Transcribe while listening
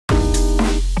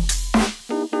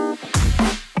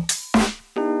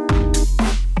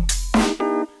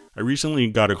I recently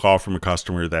got a call from a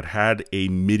customer that had a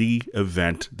MIDI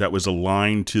event that was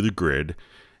aligned to the grid,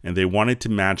 and they wanted to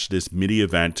match this MIDI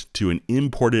event to an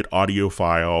imported audio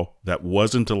file that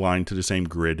wasn't aligned to the same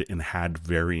grid and had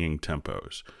varying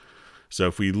tempos. So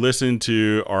if we listen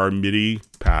to our MIDI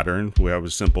pattern, we have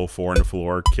a simple 4 on the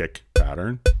floor kick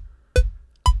pattern.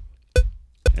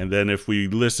 And then if we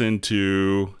listen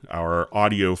to our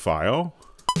audio file,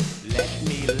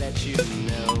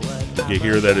 you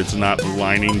hear that it's not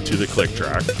aligning to the click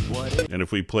track. And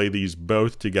if we play these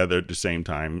both together at the same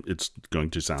time, it's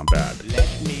going to sound bad.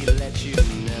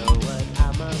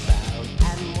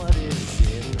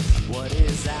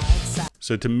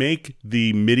 So to make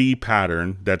the MIDI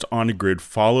pattern that's on the grid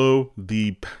follow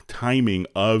the timing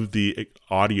of the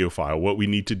audio file, what we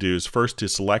need to do is first to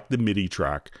select the MIDI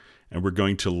track, and we're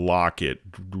going to lock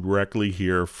it directly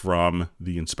here from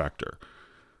the inspector.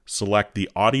 Select the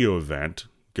audio event,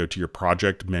 go to your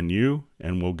project menu,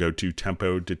 and we'll go to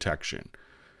tempo detection.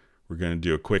 We're going to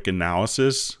do a quick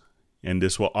analysis, and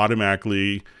this will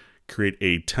automatically create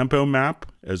a tempo map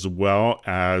as well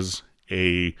as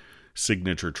a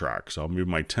signature track. So I'll move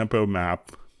my tempo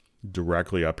map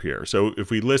directly up here. So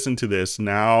if we listen to this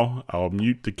now, I'll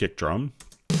mute the kick drum,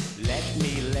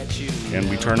 and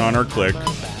we turn on our click.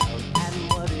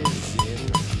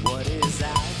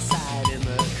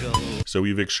 So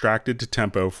we've extracted to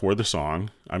tempo for the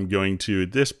song. I'm going to,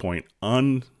 at this point,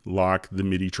 unlock the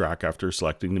MIDI track after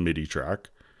selecting the MIDI track.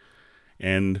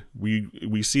 And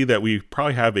we see that we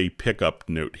probably have a pickup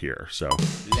note here. So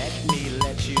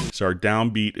our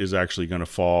downbeat is actually going to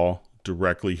fall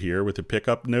directly here with a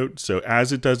pickup note. So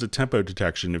as it does a tempo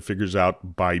detection, it figures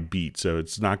out by beat. So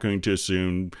it's not going to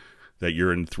assume that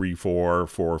you're in 3/4,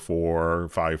 4/4,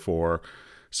 5/4.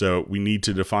 So we need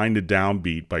to define the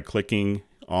downbeat by clicking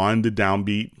on the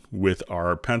downbeat with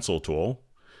our pencil tool.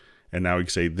 And now we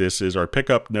can say this is our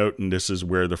pickup note, and this is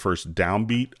where the first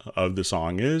downbeat of the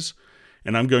song is.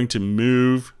 And I'm going to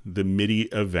move the MIDI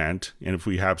event, and if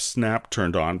we have snap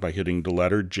turned on by hitting the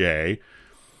letter J,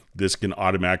 this can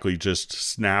automatically just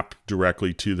snap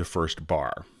directly to the first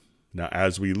bar. Now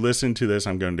as we listen to this,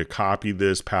 I'm going to copy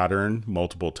this pattern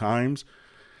multiple times,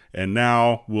 and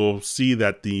now we'll see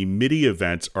that the MIDI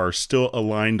events are still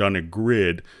aligned on a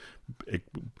grid,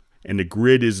 and the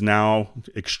grid is now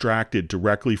extracted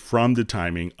directly from the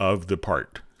timing of the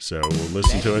part. So we'll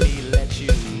listen to it.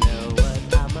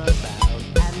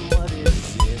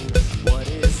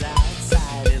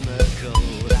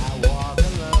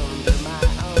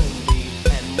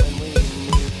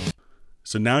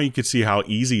 So now you can see how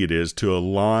easy it is to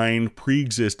align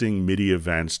pre-existing MIDI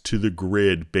events to the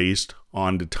grid based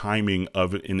on the timing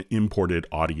of an imported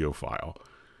audio file.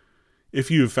 If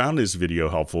you have found this video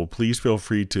helpful, please feel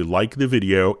free to like the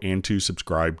video and to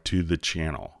subscribe to the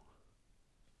channel.